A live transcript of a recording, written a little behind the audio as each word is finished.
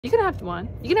You can have one,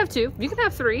 you can have two, you can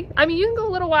have three. I mean, you can go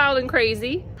a little wild and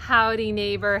crazy. Howdy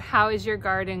neighbor, how is your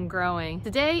garden growing?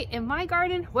 Today in my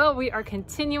garden, well, we are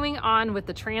continuing on with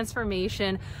the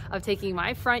transformation of taking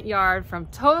my front yard from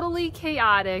totally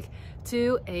chaotic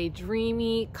to a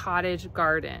dreamy cottage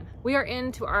garden. We are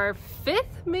into our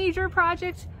 5th major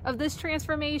project of this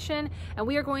transformation, and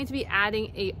we are going to be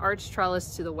adding a arch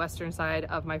trellis to the western side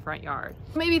of my front yard.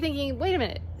 You may be thinking, wait a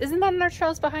minute, isn't that an arch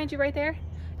trellis behind you right there?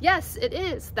 Yes, it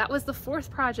is. That was the 4th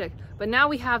project, but now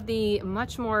we have the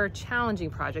much more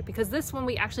challenging project because this one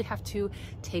we actually have to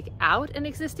take out an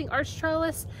existing arch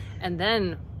trellis and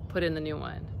then put in the new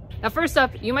one. Now, first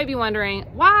up, you might be wondering,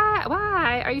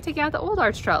 why are you taking out the old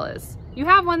arch trellis? You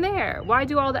have one there. Why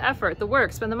do all the effort, the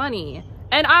work, spend the money?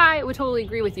 And I would totally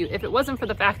agree with you if it wasn't for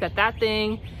the fact that that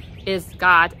thing is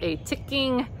got a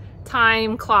ticking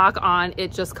time clock on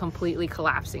it just completely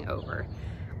collapsing over.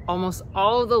 Almost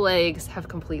all of the legs have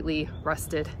completely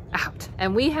rusted out.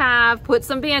 And we have put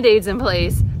some band-aids in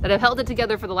place that have held it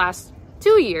together for the last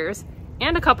 2 years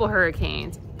and a couple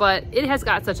hurricanes, but it has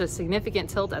got such a significant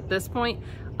tilt at this point.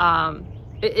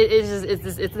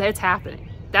 It's happening.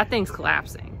 That thing's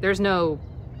collapsing. There's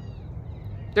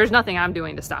nothing I'm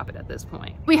doing to stop it at this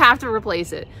point. We have to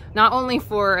replace it, not only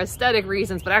for aesthetic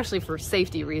reasons, but actually for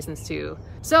safety reasons too.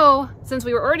 So since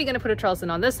we were already gonna put a trellis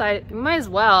in on this side, we might as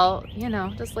well, you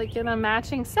know, just like get a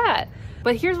matching set.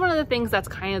 But here's one of the things that's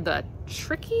kind of the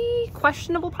tricky,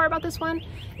 questionable part about this one,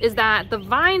 is that the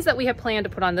vines that we have planned to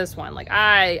put on this one, like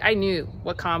I knew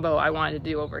what combo I wanted to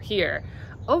do over here.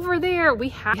 Over there, we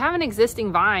have an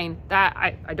existing vine that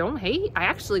I don't hate, I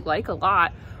actually like a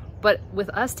lot. But with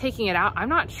us taking it out, I'm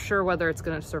not sure whether it's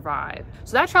gonna survive.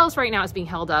 So that trellis right now is being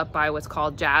held up by what's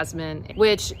called jasmine,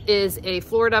 which is a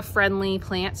Florida-friendly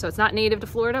plant. So it's not native to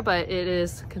Florida, but it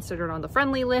is considered on the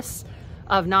friendly list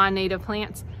of non-native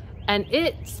plants. And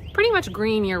it's pretty much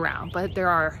green year-round, but there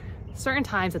are certain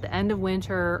times at the end of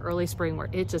winter, early spring, where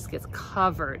it just gets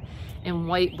covered in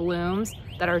white blooms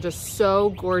that are just so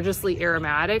gorgeously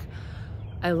aromatic.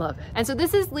 I love it. And so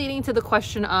this is leading to the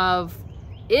question of,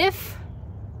 if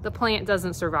the plant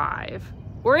doesn't survive,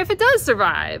 or if it does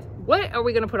survive, what are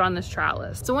we gonna put on this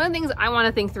trellis? So one of the things I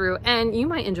wanna think through, and you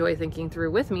might enjoy thinking through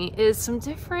with me, is some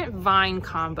different vine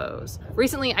combos.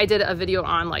 Recently, I did a video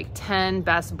on like 10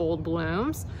 best bold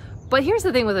blooms, but here's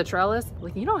the thing with a trellis,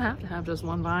 like you don't have to have just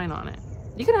one vine on it.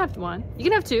 You can have one, you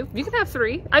can have two, you can have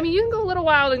three. I mean, you can go a little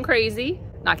wild and crazy,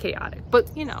 not chaotic,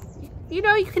 but you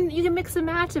can mix and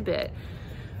match a bit.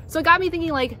 So it got me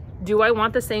thinking, like, do I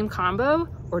want the same combo,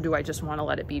 or do I just want to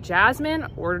let it be jasmine,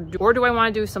 or do I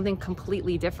want to do something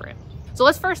completely different? So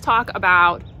let's first talk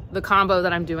about the combo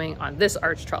that I'm doing on this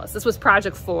arch trellis. This was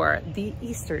project 4, the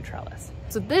Easter trellis.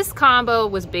 So this combo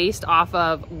was based off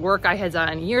of work I had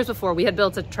done years before. We had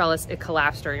built a trellis, it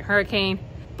collapsed during a hurricane.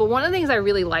 But one of the things I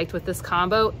really liked with this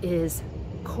combo is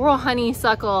coral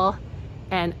honeysuckle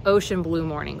and ocean blue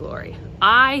morning glory.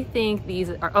 I think these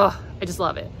are, oh, I just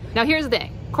love it. Now here's the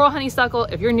thing. Coral honeysuckle,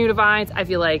 if you're new to vines, I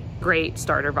feel like great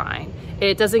starter vine.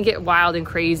 It doesn't get wild and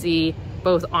crazy,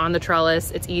 both on the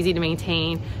trellis, it's easy to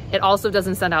maintain. It also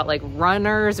doesn't send out like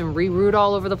runners and reroot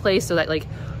all over the place so that like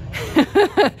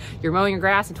you're mowing your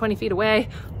grass and 20 feet away,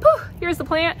 poof, here's the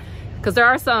plant. Because there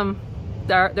are some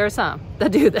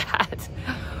that do that.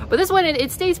 But this one,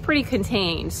 it stays pretty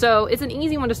contained. So it's an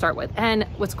easy one to start with. And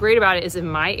what's great about it is in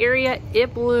my area,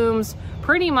 it blooms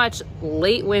pretty much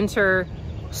late winter,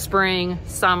 spring,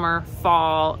 summer,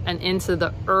 fall, and into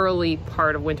the early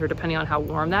part of winter, depending on how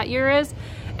warm that year is.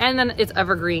 And then it's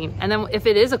evergreen. And then if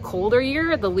it is a colder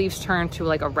year, the leaves turn to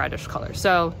like a reddish color.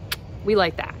 So we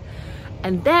like that.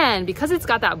 And then because it's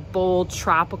got that bold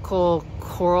tropical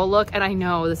coral look, and I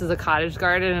know this is a cottage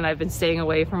garden and I've been staying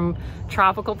away from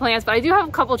tropical plants, but I do have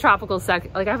a couple tropical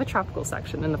I have a tropical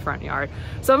section in the front yard.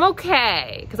 So I'm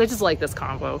okay, because I just like this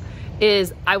combo,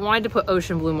 is I wanted to put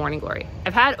ocean blue morning glory.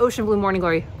 I've had ocean blue morning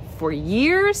glory for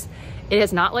years. It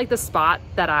is not like the spot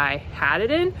that I had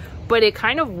it in, but it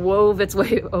kind of wove its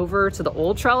way over to the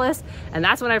old trellis. And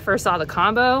that's when I first saw the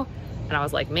combo. And I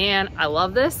was like, man, I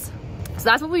love this. So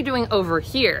that's what we're doing over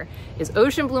here, is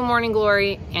ocean blue morning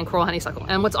glory and coral honeysuckle.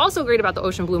 And what's also great about the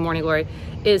ocean blue morning glory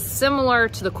is similar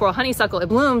to the coral honeysuckle, it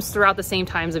blooms throughout the same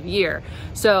times of year.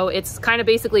 So it's kind of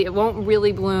basically, it won't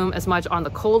really bloom as much on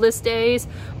the coldest days,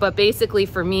 but basically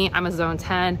for me, I'm a zone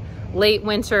 10, late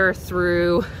winter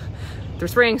through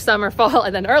spring, summer, fall,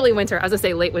 and then early winter. I was gonna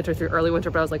say late winter through early winter,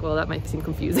 but I was like, well, that might seem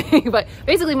confusing. But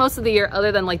basically most of the year,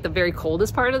 other than like the very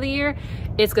coldest part of the year,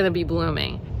 it's gonna be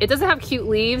blooming. It doesn't have cute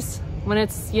leaves when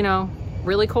it's, you know,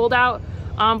 really cold out,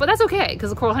 but that's okay, because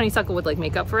the coral honeysuckle would like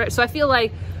make up for it. So I feel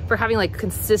like for having like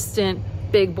consistent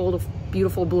big bold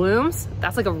beautiful blooms,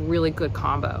 that's like a really good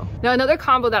combo. Now another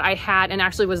combo that I had, and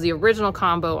actually was the original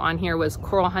combo on here, was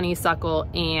coral honeysuckle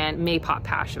and maypop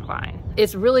passion vine.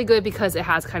 It's really good because it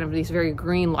has kind of these very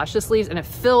green luscious leaves, and it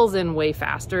fills in way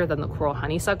faster than the coral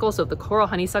honeysuckle. So if the coral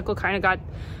honeysuckle kind of got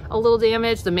a little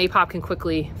damaged, the maypop can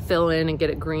quickly fill in and get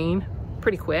it green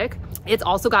pretty quick. It's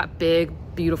also got big,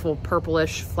 beautiful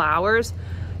purplish flowers.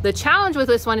 The challenge with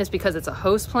this one is because it's a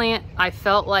host plant. I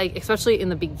felt like, especially in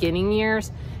the beginning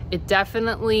years, it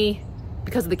definitely,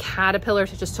 because of the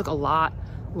caterpillars, it just took a lot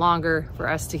longer for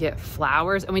us to get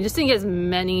flowers. And we just didn't get as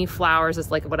many flowers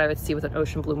as like what I would see with an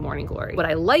ocean blue morning glory. What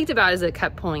I liked about it is it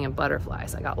kept pulling in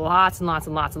butterflies. I got lots and lots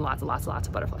and lots and lots and lots and lots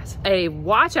of butterflies. A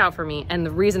watch out for me, and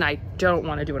the reason I don't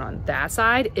want to do it on that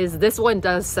side, is this one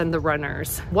does send the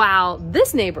runners, while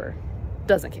this neighbor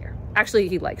doesn't care. Actually,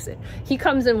 he likes it. He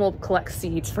comes and will collect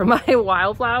seeds from my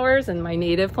wildflowers and my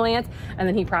native plants, and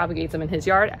then he propagates them in his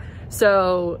yard.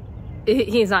 So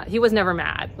he was never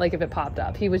mad, like if it popped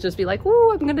up. He would just be like,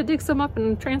 ooh, I'm gonna dig some up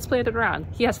and transplant it around.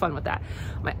 He has fun with that.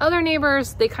 My other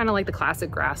neighbors, they kind of like the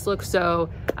classic grass look, so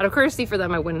out of courtesy for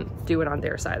them, I wouldn't do it on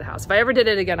their side of the house. If I ever did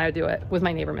it again, I would do it with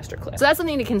my neighbor, Mr. Cliff. So that's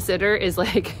something to consider, is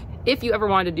like, if you ever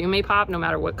wanted to do maypop, no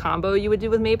matter what combo you would do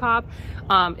with maypop,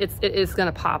 it is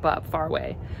gonna pop up far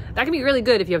away. That can be really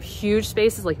good if you have huge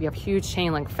spaces, like if you have huge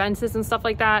chain link fences and stuff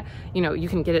like that, you know, you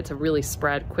can get it to really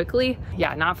spread quickly.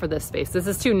 Yeah, not for this space. This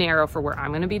is too narrow for where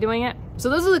I'm gonna be doing it. So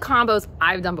those are the combos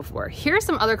I've done before. Here's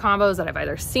some other combos that I've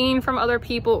either seen from other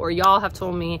people or y'all have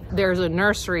told me. There's a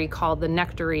nursery called the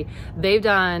Nectary. They've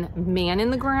done Man in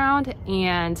the Ground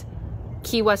and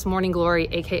Key West Morning Glory,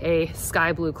 AKA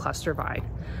Sky Blue Cluster Vine.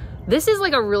 This is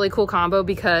like a really cool combo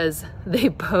because they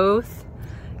both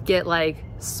get like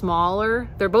smaller.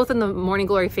 They're both in the Morning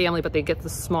Glory family, but they get the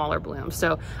smaller blooms.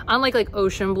 So unlike like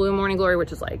Ocean Blue Morning Glory,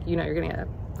 which is like, you know, you're gonna get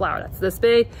a flower that's this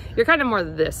big, you're kind of more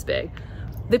this big.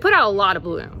 They put out a lot of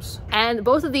blooms, and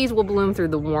both of these will bloom through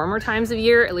the warmer times of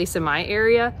year, at least in my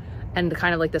area, and the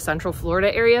kind of like the central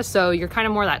Florida area. So you're kind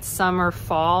of more that summer,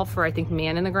 fall for, I think,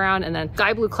 Man in the Ground. And then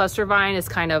Sky Blue Cluster Vine is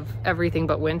kind of everything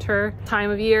but winter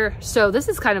time of year. So this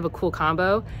is kind of a cool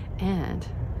combo. And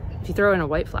if you throw in a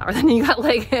white flower, then you got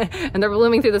like, and they're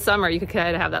blooming through the summer, you could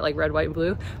kind of have that like red, white, and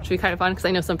blue, which would be kind of fun, because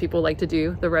I know some people like to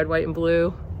do the red, white, and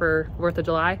blue for 4th of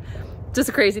July. Just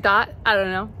a crazy thought. I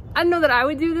don't know. I don't know that I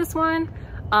would do this one,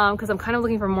 because I'm kind of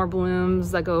looking for more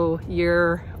blooms that go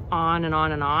year on and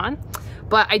on and on.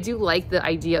 But I do like the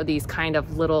idea of these kind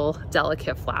of little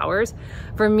delicate flowers.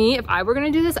 For me, if I were gonna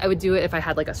do this, I would do it if I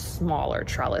had like a smaller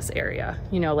trellis area,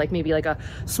 you know, like maybe like a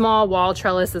small wall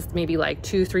trellis that's maybe like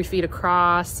 2-3 feet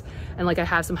across, and like I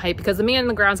have some height, because the Man in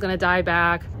the Ground's gonna die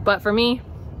back. But for me,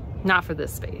 not for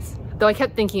this space. Though I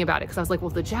kept thinking about it, because I was like,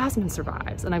 well, the jasmine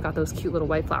survives, and I've got those cute little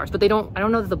white flowers, but I don't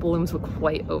know that the blooms would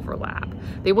quite overlap.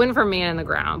 They wouldn't for Man in the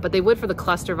Ground, but they would for the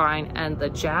cluster vine and the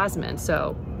jasmine.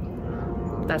 So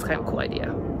that's kind of a cool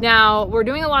idea. Now we're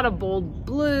doing a lot of bold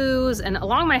blues, and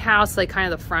along my house, like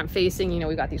kind of the front facing, you know,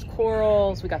 we got these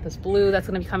corals, we got this blue that's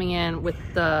going to be coming in with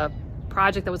the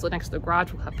project that was next to the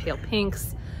garage. We'll have pale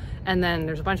pinks, and then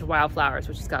there's a bunch of wildflowers,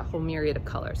 which has got a whole myriad of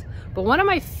colors. But one of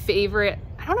my favorite,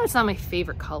 I don't know, it's not my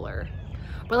favorite color,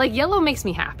 but like yellow makes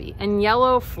me happy, and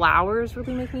yellow flowers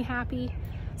really make me happy.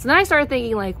 So then I started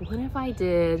thinking, like, what if I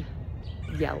did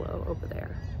yellow over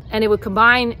there? And it would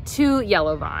combine 2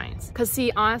 yellow vines. Cause see,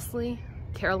 honestly,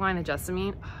 Carolina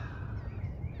jessamine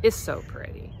is so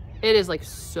pretty. It is like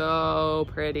so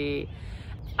pretty.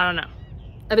 I don't know.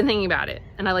 I've been thinking about it,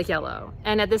 and I like yellow.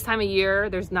 And at this time of year,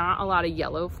 there's not a lot of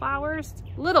yellow flowers,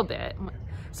 a little bit.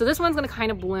 So this one's gonna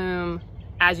kind of bloom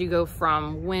as you go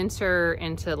from winter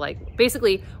into like,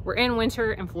 basically we're in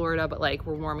winter in Florida, but like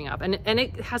we're warming up. And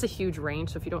it has a huge range.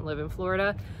 So if you don't live in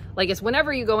Florida, like it's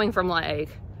whenever you're going from like,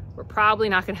 we're probably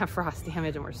not gonna have frost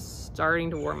damage and we're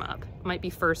starting to warm up. It might be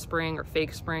first spring or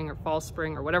fake spring or fall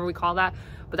spring or whatever we call that,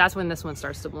 but that's when this one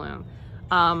starts to bloom.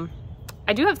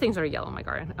 I do have things that are yellow in my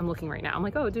garden. I'm looking right now. I'm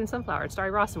like, oh, doing sunflower,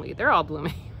 starry Rawsonweed. They're all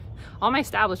blooming. All my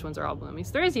established ones are all blooming.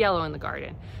 So there is yellow in the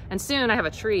garden. And soon I have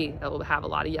a tree that will have a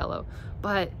lot of yellow,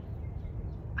 but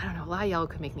I don't know, a lot of yellow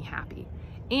could make me happy.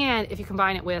 And if you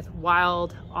combine it with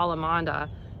wild alamanda,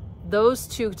 those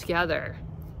two together,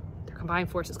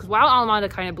 combined forces, because wild alamanda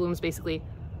kind of blooms basically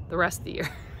the rest of the year.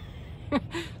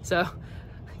 So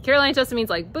Carolina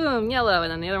jessamine's like boom yellow,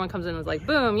 and then the other one comes in and is like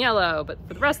boom yellow, but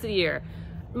for the rest of the year.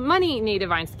 Many native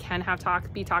vines can have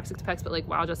be toxic to pets, but like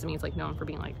wild jessamine is like known for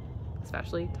being like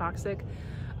especially toxic.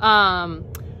 And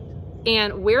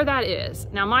where that is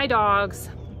now, my dogs,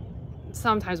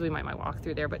 sometimes we might walk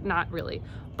through there, but not really.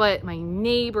 But my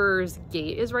neighbor's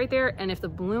gate is right there, and if the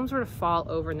blooms were to fall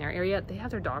over in their area, they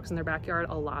have their dogs in their backyard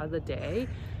a lot of the day.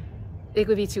 it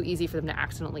would be too easy for them to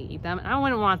accidentally eat them. And I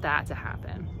wouldn't want that to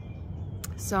happen.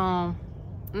 So,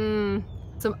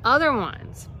 some other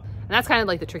ones. And that's kind of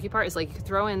like the tricky part is like you could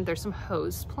throw in, there's some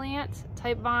host plant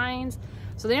type vines.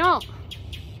 So they don't,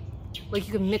 like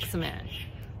you can mix them in.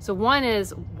 So one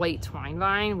is white twine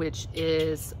vine, which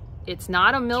is, it's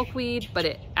not a milkweed, but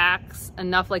it acts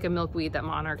enough like a milkweed that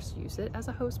monarchs use it as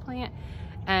a host plant.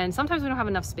 And sometimes we don't have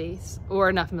enough space or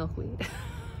enough milkweed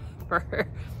for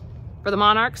the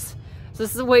monarchs. So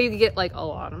this is a way you can get like a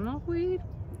lot of milkweed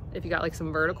if you got like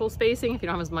some vertical spacing, if you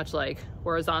don't have as much like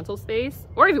horizontal space,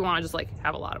 or if you want to just like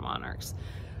have a lot of monarchs.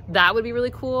 That would be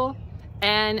really cool.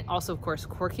 And also of course,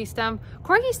 corky stem.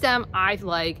 Corky stem, I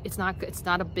like, it's not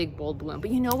a big bold bloom,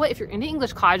 but you know what? If you're into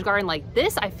English cottage garden like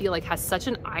this, I feel like has such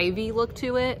an ivy look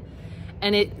to it.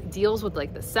 And it deals with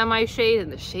like the semi-shade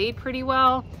and the shade pretty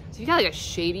well. So you got like a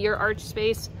shadier arch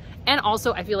space. And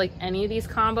also I feel like any of these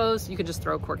combos, you could just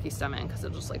throw corky stem in because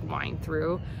it'll just like wind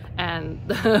through and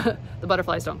the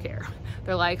butterflies don't care.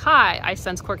 They're like, hi, I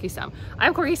sense corky stem. I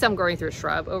have corky stem growing through a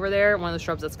shrub over there, one of the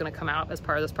shrubs that's gonna come out as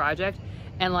part of this project,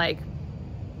 and like,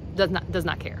 does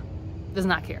not care. Does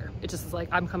not care. It just is like,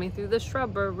 I'm coming through the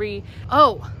shrubbery.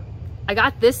 Oh, I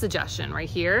got this suggestion right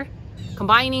here.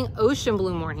 Combining ocean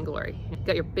blue morning glory. You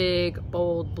got your big,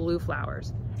 bold blue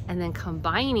flowers, and then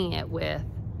combining it with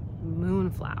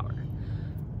moonflower.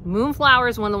 Moonflower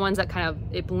is one of the ones that kind of,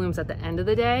 it blooms at the end of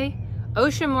the day.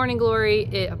 Ocean morning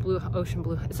glory, ocean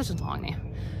blue, it's such a long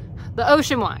name. The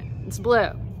ocean one, it's blue.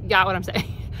 You got what I'm saying?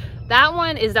 That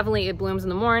one is definitely, it blooms in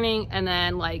the morning and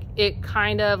then like it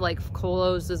kind of like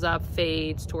closes up,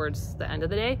 fades towards the end of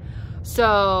the day.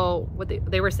 So what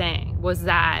they were saying was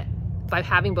that by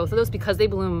having both of those, because they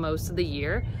bloom most of the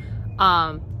year,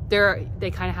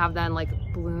 they kind of have then like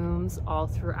blooms all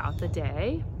throughout the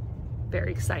day.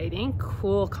 Very exciting,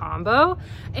 cool combo.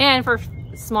 And for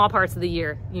small parts of the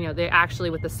year, you know, they actually,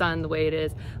 with the sun the way it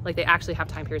is, like they actually have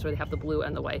time periods where they have the blue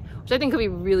and the white, which I think could be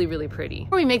really, really pretty.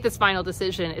 Before we make this final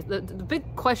decision, the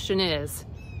big question is,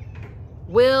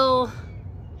 will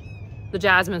the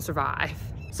jasmine survive?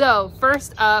 So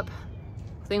first up,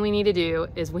 thing we need to do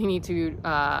is we need to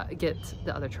get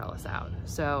the other trellis out.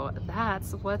 So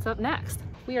that's what's up next.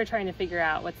 We are trying to figure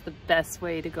out what's the best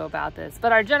way to go about this.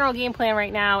 But our general game plan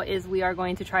right now is we are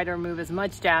going to try to remove as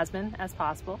much jasmine as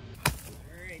possible.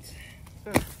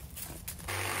 All right.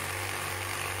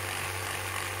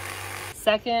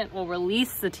 Second, we'll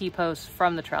release the T-post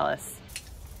from the trellis.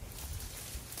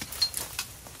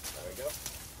 There we go.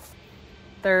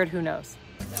 Third, who knows?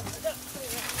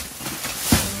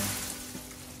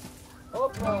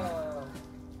 Opa!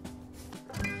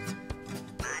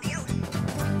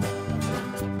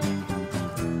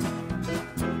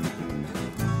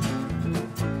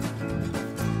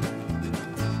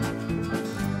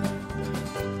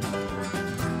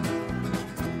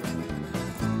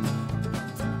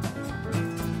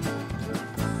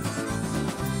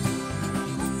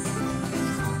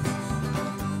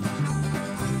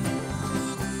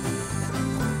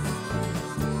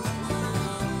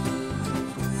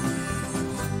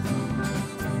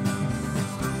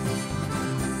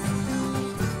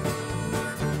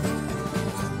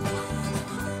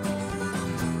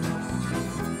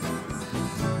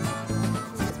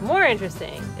 More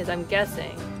interesting is, I'm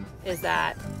guessing, is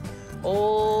that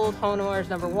old homeowners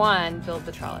number 1 built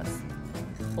the trellis.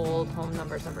 Old home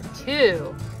numbers number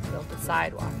 2 built the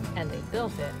sidewalk, and they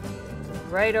built it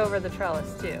right over the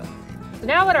trellis too. So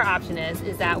now what our option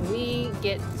is that we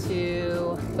get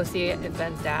to go see if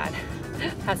Ben's dad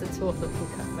has a tool that can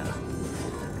cut metal,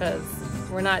 because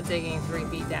we're not digging 3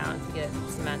 feet down to get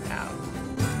cement out.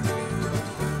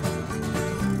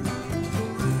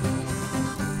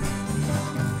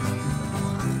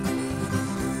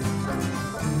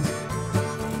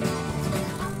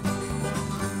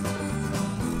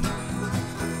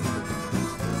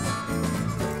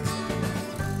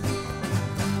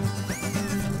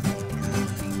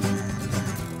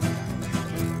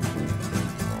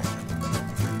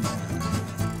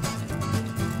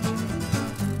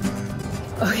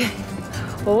 Okay,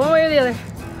 well, one way or the other,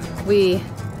 we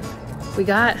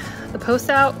got the posts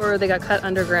out, or they got cut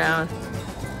underground,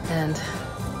 and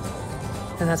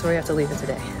that's where we have to leave it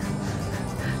today.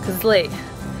 Because it's late,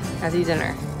 I have to eat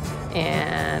dinner,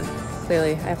 and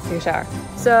clearly I have to take a shower.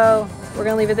 So we're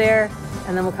gonna leave it there,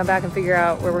 and then we'll come back and figure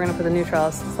out where we're gonna put the new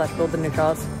trellis, / build the new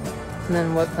trellis, and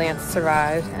then what plants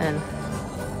survived, and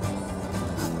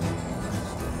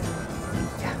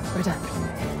yeah, we're done.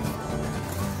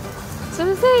 So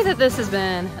to say that this has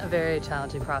been a very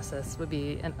challenging process would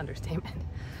be an understatement.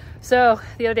 So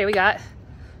the other day we got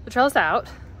the trellis out.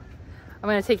 I'm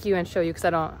gonna take you and show you, because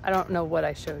I don't know what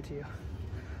I showed you.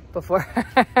 before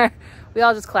we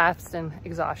all just collapsed in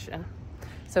exhaustion.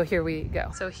 So here we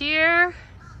go. So here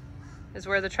is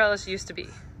where the trellis used to be,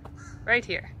 right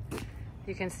here.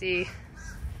 You can see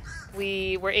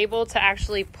we were able to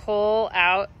actually pull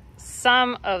out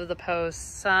some of the posts,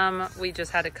 some we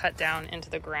just had to cut down into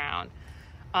the ground.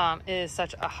 It is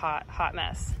such a hot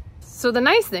mess. So the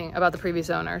nice thing about the previous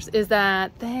owners is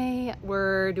that they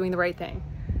were doing the right thing.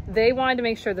 They wanted to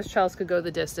make sure this trellis could go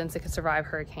the distance, it could survive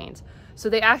hurricanes. So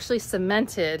they actually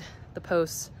cemented the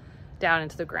posts down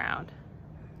into the ground.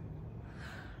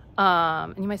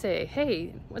 And you might say,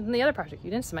 hey, in the other project,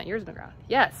 you didn't cement yours in the ground.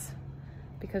 Yes,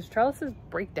 because trellises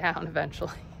break down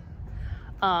eventually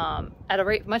at a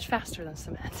rate much faster than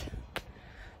cement.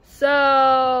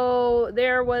 So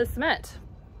there was cement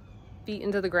feet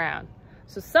into the ground.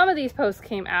 So some of these posts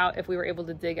came out if we were able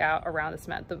to dig out around the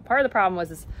cement. The part of the problem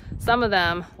was is some of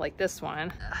them, like this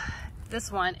one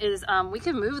is, we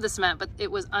could move the cement, but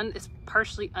it's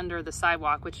partially under the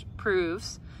sidewalk, which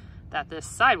proves that this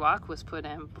sidewalk was put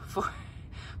in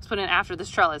after this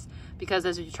trellis, because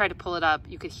as you try to pull it up,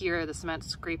 you could hear the cement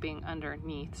scraping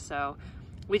underneath. So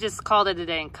we just called it a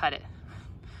day and cut it.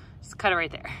 Just cut it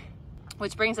right there.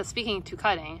 Which brings us, speaking to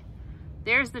cutting,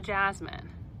 there's the jasmine.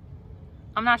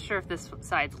 I'm not sure if this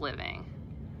side's living.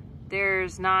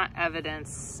 There's not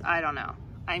evidence, I don't know.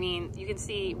 I mean, you can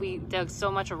see we dug so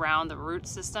much around the root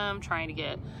system trying to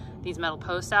get these metal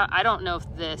posts out. I don't know if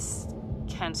this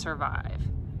can survive.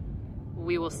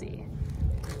 We will see.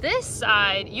 This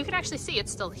side, you can actually see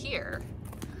it's still here.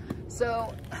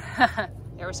 So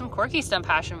there was some corky stem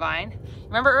passion vine.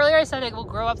 Remember earlier I said it will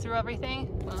grow up through everything?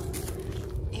 Well,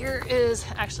 here is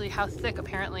actually how thick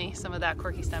apparently some of that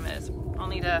corky stem is. I'll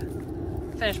need to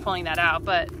finish pulling that out,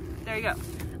 but there you go.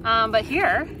 But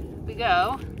here we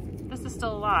go. This is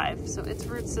still alive. So its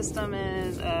root system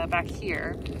is back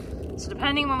here. So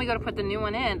depending when we go to put the new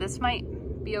one in, this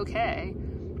might be okay.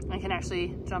 I can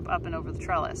actually jump up and over the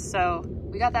trellis. So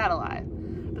we got that alive.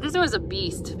 But this one was a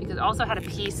beast because it also had a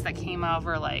piece that came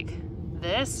over like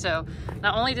this. So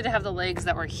not only did it have the legs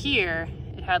that were here,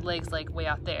 it had legs like way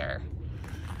out there.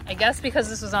 I guess because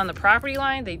this was on the property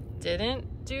line, they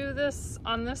didn't do this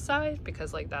on this side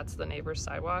because like that's the neighbor's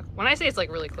sidewalk. When I say it's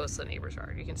like really close to the neighbor's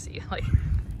yard, you can see like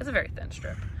it's a very thin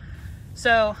strip.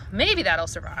 So maybe that'll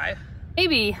survive.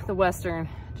 Maybe the western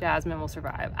jasmine will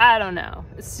survive. I don't know.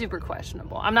 It's super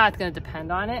questionable. I'm not going to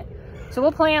depend on it. So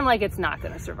we'll plan like it's not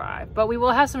going to survive. But we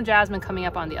will have some jasmine coming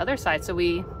up on the other side. So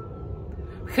we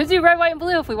could do red, white, and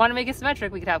blue. If we want to make it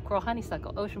symmetric, we could have coral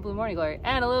honeysuckle, ocean blue morning glory,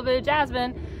 and a little bit of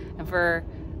jasmine. And for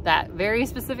that very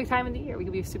specific time of the year, we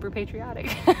could be super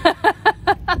patriotic.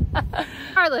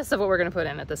 Regardless of what we're going to put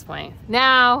in at this point.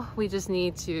 Now we just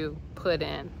need to put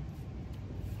in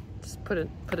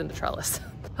the trellis.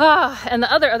 And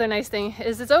the other nice thing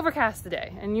is it's overcast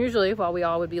today. And usually while we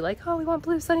all would be like, oh, we want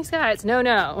blue sunny skies. No.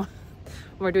 When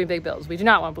we're doing big builds, we do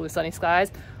not want blue sunny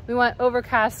skies. We want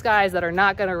overcast skies that are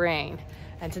not gonna rain.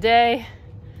 And today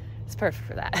is perfect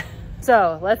for that.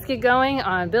 So let's get going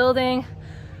on building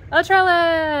a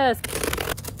trellis.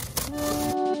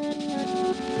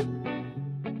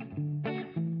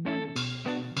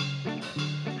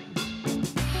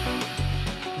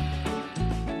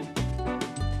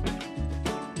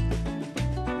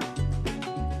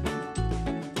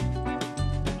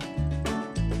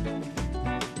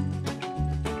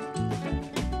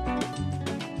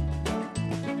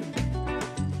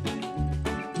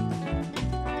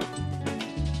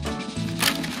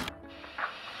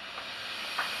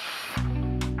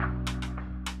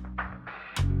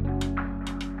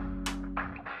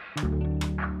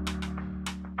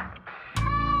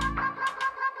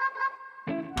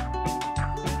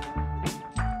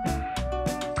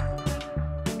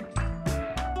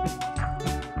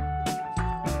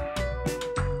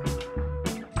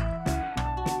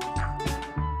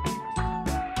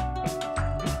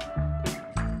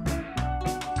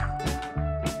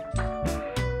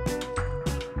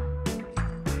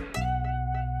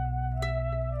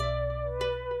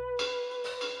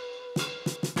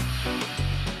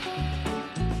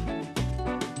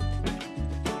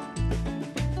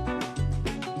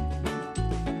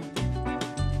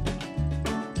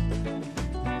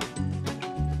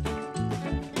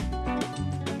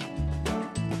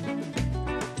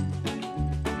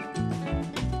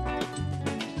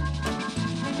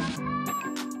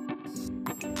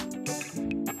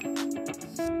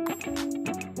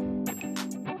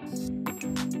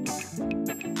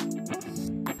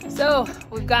 So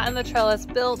we've gotten the trellis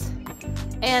built,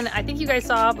 and I think you guys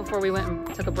saw before we went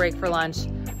and took a break for lunch,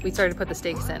 we started to put the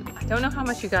stakes in. I don't know how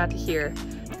much you got to hear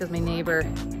because my neighbor,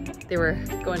 they were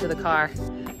going to the car.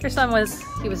 Your son was,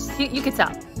 you could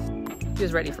tell. She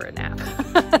was ready for a nap.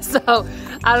 So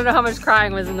I don't know how much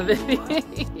crying was in the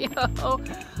video.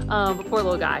 But poor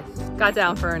little guy got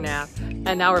down for a nap.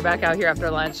 And now we're back out here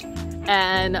after lunch.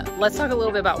 And let's talk a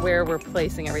little bit about where we're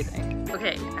placing everything.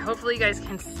 Okay, hopefully you guys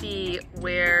can see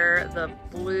where the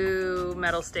blue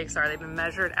metal stakes are. They've been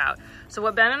measured out. So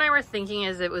what Ben and I were thinking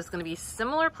is it was gonna be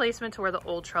similar placement to where the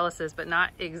old trellis is, but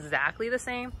not exactly the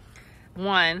same.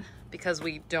 One, because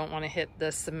we don't wanna hit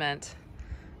the cement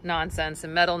nonsense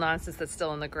and metal nonsense that's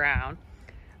still in the ground.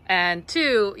 And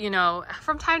two, you know,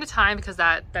 from time to time, because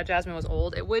that jasmine was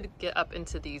old, it would get up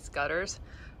into these gutters.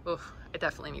 Oof, I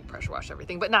definitely need to pressure wash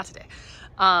everything, but not today.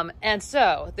 And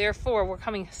so therefore we're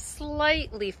coming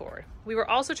slightly forward. We were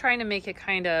also trying to make it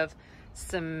kind of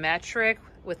symmetric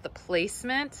with the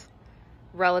placement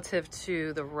relative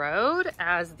to the road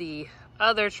as the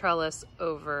other trellis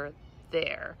over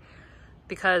there.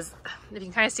 Because if you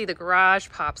can kind of see, the garage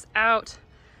pops out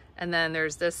and then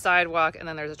there's this sidewalk and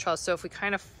then there's a trellis. So if we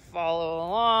kind of follow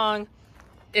along,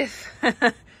 if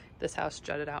this house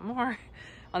jutted out more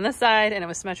on this side and it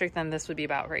was symmetric, then this would be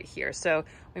about right here. So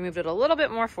we moved it a little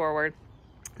bit more forward.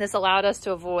 This allowed us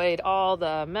to avoid all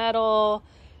the metal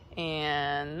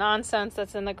and nonsense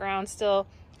that's in the ground still,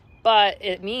 but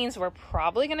it means we're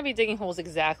probably going to be digging holes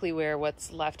exactly where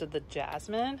what's left of the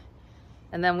jasmine.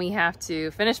 And then we have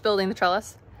to finish building the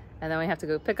trellis, and then we have to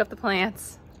go pick up the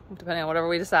plants, depending on whatever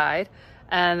we decide,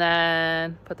 and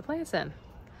then put the plants in.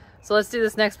 So let's do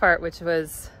this next part, which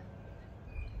was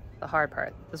the hard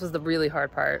part. This was the really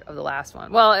hard part of the last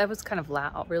one. Well, it was kind of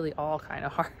really all kind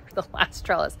of hard for the last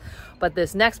trellis, but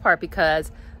this next part,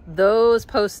 because those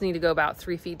posts need to go about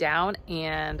 3 feet down,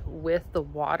 and with the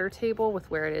water table,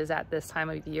 with where it is at this time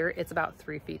of year, it's about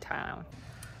 3 feet down.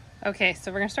 Okay,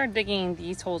 so we're gonna start digging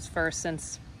these holes first,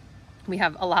 since we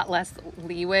have a lot less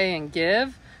leeway and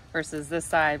give versus this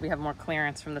side. We have more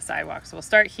clearance from the sidewalk. So we'll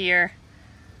start here,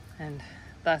 and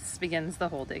thus begins the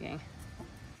hole digging.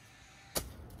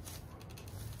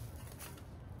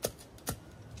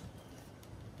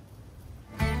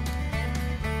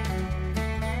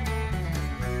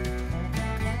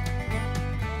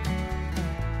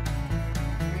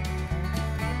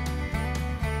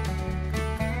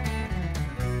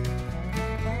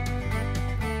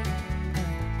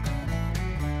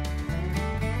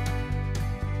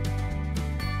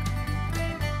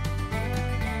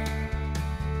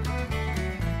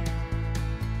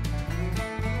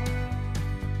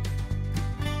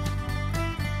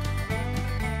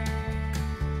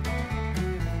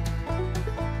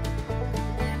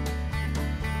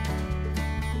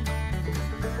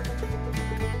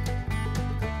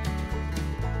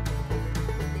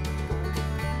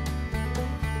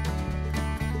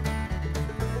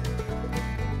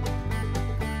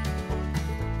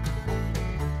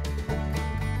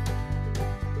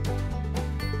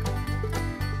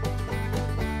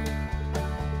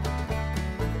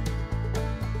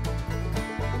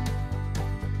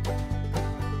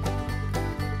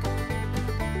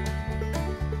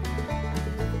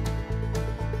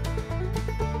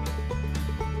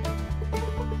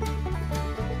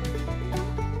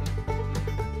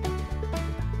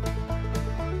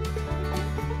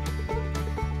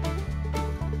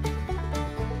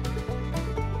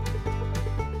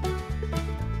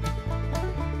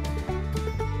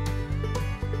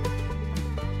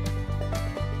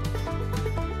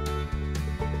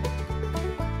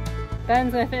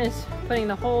 Ben's gonna finish putting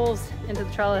the holes into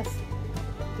the trellis,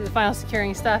 do the final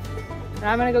securing stuff. And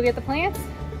I'm gonna go get the plants,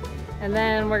 and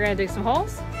then we're gonna dig some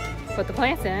holes, put the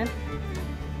plants in,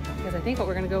 because I think what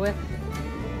we're gonna go with,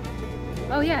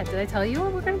 oh yeah, did I tell you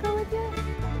what we're gonna go with yet?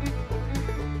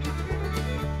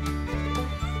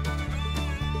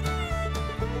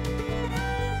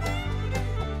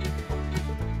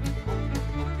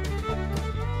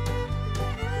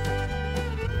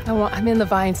 I'm in the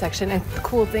vine section, and the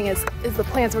cool thing is the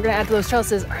plants we're gonna add to those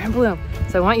trellises are in bloom.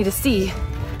 So I want you to see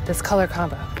this color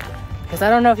combo, because I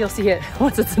don't know if you'll see it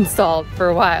once it's installed for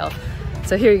a while.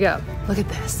 So here you go. Look at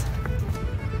this.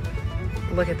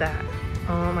 Look at that.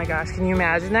 Oh my gosh, can you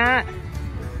imagine that?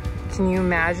 Can you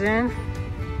imagine?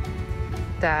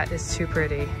 That is too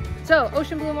pretty. So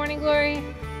ocean blue morning glory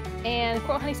and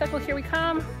coral honeysuckle, here we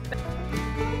come.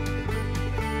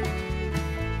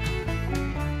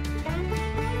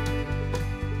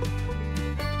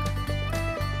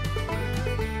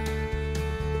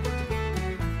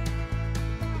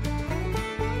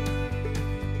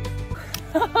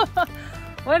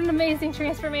 What an amazing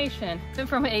transformation. Went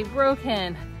from a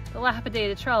broken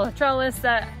dilapidated trellis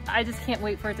that I just can't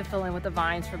wait for it to fill in with the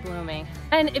vines for blooming.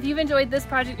 And if you've enjoyed this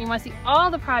project and you want to see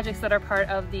all the projects that are part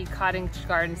of the Cottage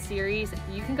Garden series,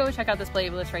 you can go check out this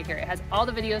playlist right here. It has all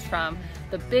the videos from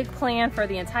the big plan for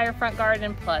the entire front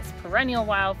garden, plus perennial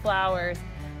wildflowers,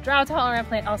 drought tolerant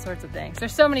plant, all sorts of things.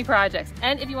 There's so many projects.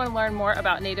 And if you want to learn more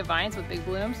about native vines with big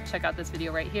blooms, check out this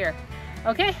video right here.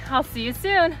 Okay, I'll see you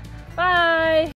soon. Bye.